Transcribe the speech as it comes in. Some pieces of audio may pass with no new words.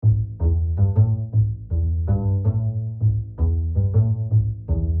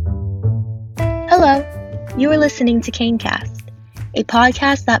Hello, you are listening to CaneCast, a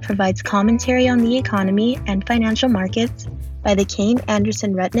podcast that provides commentary on the economy and financial markets by the Kayne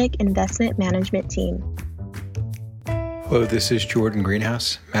Anderson Rudnick Investment Management Team. Hello, this is Jordan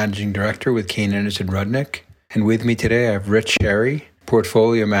Greenhouse, Managing Director with Kayne Anderson Rudnick, and with me today I have Rich Sherry,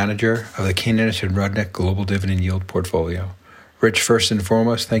 Portfolio Manager of the Kayne Anderson Rudnick Global Dividend Yield Portfolio. Rich, first and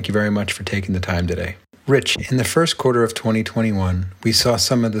foremost, thank you very much for taking the time today. Rich, in the first quarter of 2021, we saw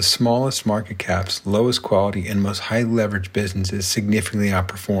some of the smallest market caps, lowest quality, and most highly leveraged businesses significantly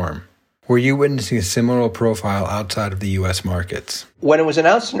outperform. Were you witnessing a similar profile outside of the U.S. markets? When it was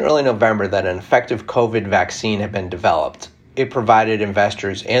announced in early November that an effective COVID vaccine had been developed, it provided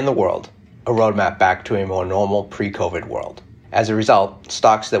investors and the world a roadmap back to a more normal pre-COVID world. As a result,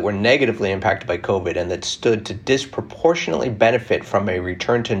 stocks that were negatively impacted by COVID and that stood to disproportionately benefit from a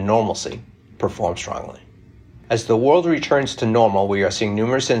return to normalcy perform strongly. As the world returns to normal, we are seeing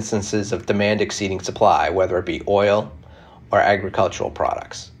numerous instances of demand exceeding supply, whether it be oil or agricultural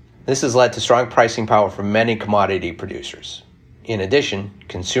products. This has led to strong pricing power for many commodity producers. In addition,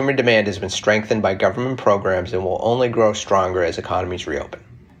 consumer demand has been strengthened by government programs and will only grow stronger as economies reopen.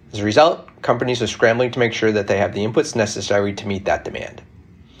 As a result, companies are scrambling to make sure that they have the inputs necessary to meet that demand.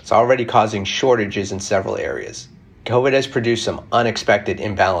 It's already causing shortages in several areas. COVID has produced some unexpected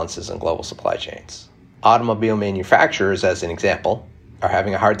imbalances in global supply chains. Automobile manufacturers, as an example, are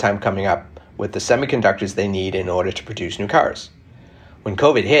having a hard time coming up with the semiconductors they need in order to produce new cars. When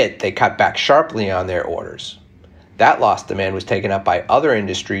COVID hit, they cut back sharply on their orders. That lost demand was taken up by other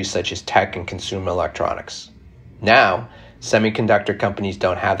industries such as tech and consumer electronics. Now, semiconductor companies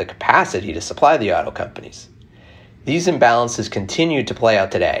don't have the capacity to supply the auto companies. These imbalances continue to play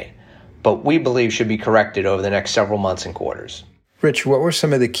out today, but we believe should be corrected over the next several months and quarters. Rich, what were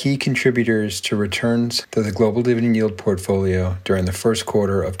some of the key contributors to returns to the global dividend yield portfolio during the first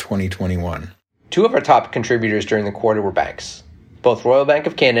quarter of 2021? Two of our top contributors during the quarter were banks. Both Royal Bank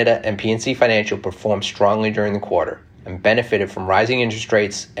of Canada and PNC Financial performed strongly during the quarter and benefited from rising interest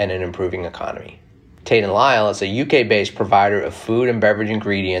rates and an improving economy. Tate & Lyle is a UK-based provider of food and beverage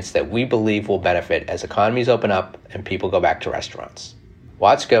ingredients that we believe will benefit as economies open up and people go back to restaurants.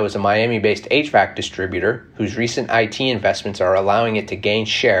 Watsco is a Miami-based HVAC distributor whose recent IT investments are allowing it to gain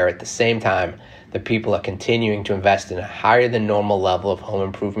share at the same time that people are continuing to invest in a higher than normal level of home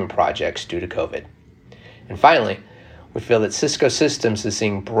improvement projects due to COVID. And finally, we feel that Cisco Systems is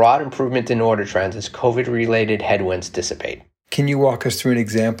seeing broad improvement in order trends as COVID-related headwinds dissipate. Can you walk us through an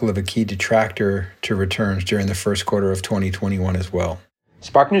example of a key detractor to returns during the first quarter of 2021 as well?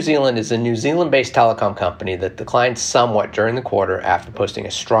 Spark New Zealand is a New Zealand-based telecom company that declined somewhat during the quarter after posting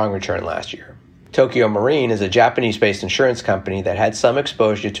a strong return last year. Tokyo Marine is a Japanese-based insurance company that had some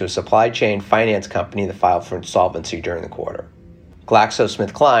exposure to a supply chain finance company that filed for insolvency during the quarter.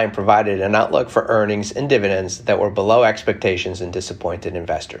 GlaxoSmithKline provided an outlook for earnings and dividends that were below expectations and disappointed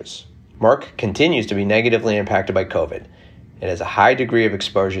investors. Merck continues to be negatively impacted by COVID. It has a high degree of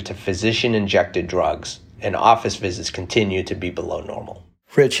exposure to physician-injected drugs, and office visits continue to be below normal.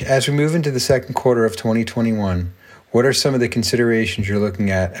 Rich, as we move into the second quarter of 2021, what are some of the considerations you're looking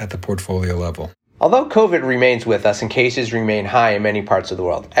at the portfolio level? Although COVID remains with us and cases remain high in many parts of the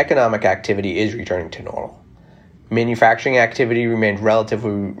world, economic activity is returning to normal. Manufacturing activity remained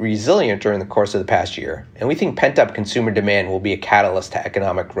relatively resilient during the course of the past year, and we think pent-up consumer demand will be a catalyst to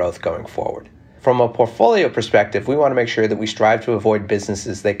economic growth going forward. From a portfolio perspective, we want to make sure that we strive to avoid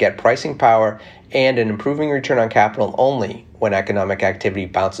businesses that get pricing power and an improving return on capital only when economic activity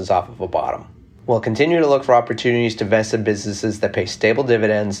bounces off of a bottom. We'll continue to look for opportunities to invest in businesses that pay stable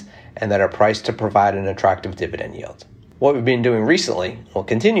dividends and that are priced to provide an attractive dividend yield. What we've been doing recently, and will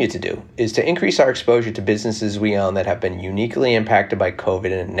continue to do, is to increase our exposure to businesses we own that have been uniquely impacted by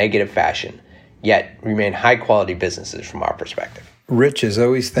COVID in a negative fashion, yet remain high-quality businesses from our perspective. Rich, as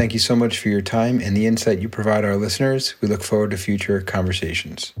always, thank you so much for your time and the insight you provide our listeners. We look forward to future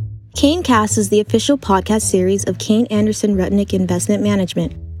conversations. CaneCast is the official podcast series of Kayne Anderson Rudnick Investment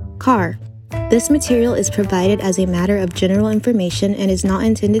Management, CAR. This material is provided as a matter of general information and is not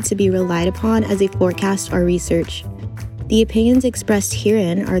intended to be relied upon as a forecast or research. The opinions expressed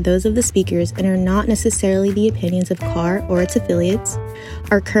herein are those of the speakers and are not necessarily the opinions of CAR or its affiliates,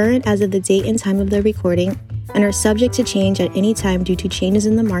 are current as of the date and time of the recording, and are subject to change at any time due to changes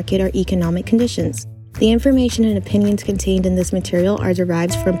in the market or economic conditions. The information and opinions contained in this material are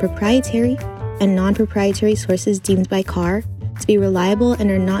derived from proprietary and non-proprietary sources deemed by CAR to be reliable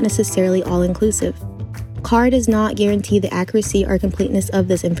and are not necessarily all-inclusive. CAR does not guarantee the accuracy or completeness of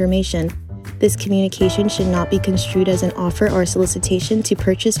this information. This communication should not be construed as an offer or solicitation to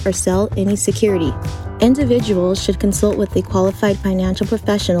purchase or sell any security. Individuals should consult with a qualified financial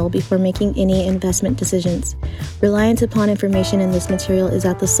professional before making any investment decisions. Reliance upon information in this material is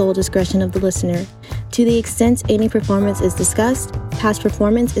at the sole discretion of the listener. To the extent any performance is discussed, past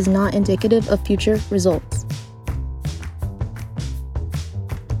performance is not indicative of future results.